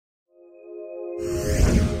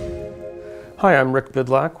Hi, I'm Rick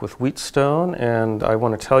Bidlack with Wheatstone, and I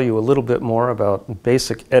want to tell you a little bit more about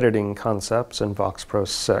basic editing concepts in VoxPro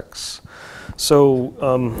 6.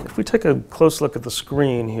 So if we take a close look at the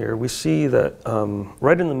screen here, we see that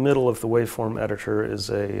right in the middle of the waveform editor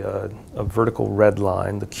is a vertical red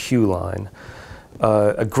line, the Q line.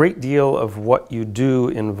 A great deal of what you do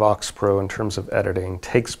in VoxPro in terms of editing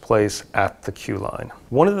takes place at the Q line.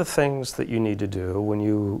 One of the things that you need to do when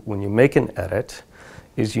you make an edit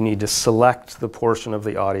is you need to select the portion of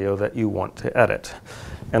the audio that you want to edit.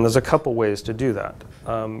 And there's a couple ways to do that.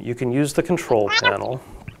 You can use the control panel,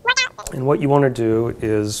 and what you want to do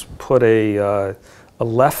is put a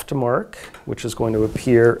left mark, which is going to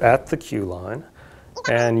appear at the Q line,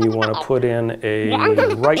 and you want to put in a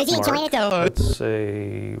right mark, let's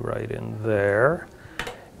say right in there.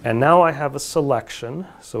 And now I have a selection,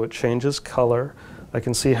 so it changes color. I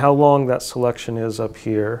can see how long that selection is up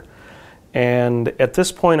here. And at this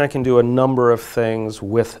point, I can do a number of things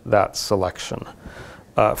with that selection.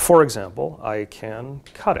 For example, I can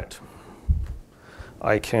cut it.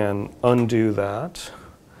 I can undo that.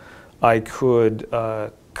 I could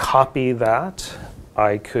copy that.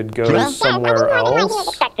 I could go somewhere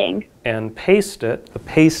else and paste it. The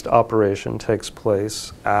paste operation takes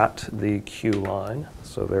place at the Q line.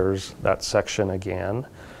 So there's that section again.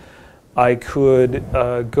 I could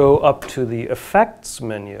go up to the effects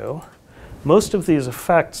menu. Most of these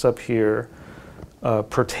effects up here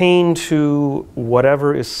pertain to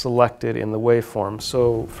whatever is selected in the waveform.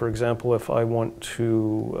 So, for example, if I want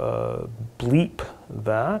to bleep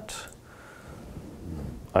that,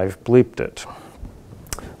 I've bleeped it.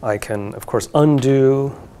 I can, of course,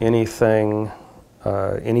 undo anything.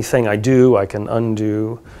 Anything I do, I can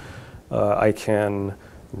undo. I can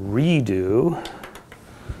redo.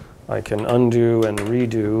 I can undo and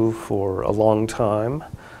redo for a long time.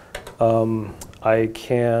 I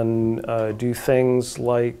can do things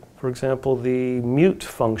like, for example, the mute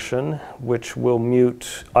function, which will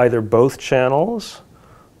mute either both channels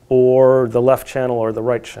or the left channel or the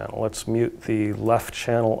right channel. Let's mute the left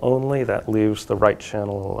channel only. That leaves the right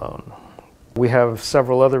channel alone. We have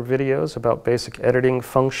several other videos about basic editing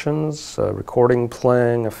functions, recording,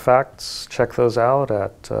 playing, effects. Check those out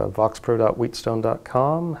at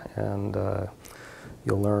voxpro.wheatstone.com, and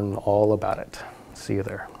you'll learn all about it. See you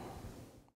there.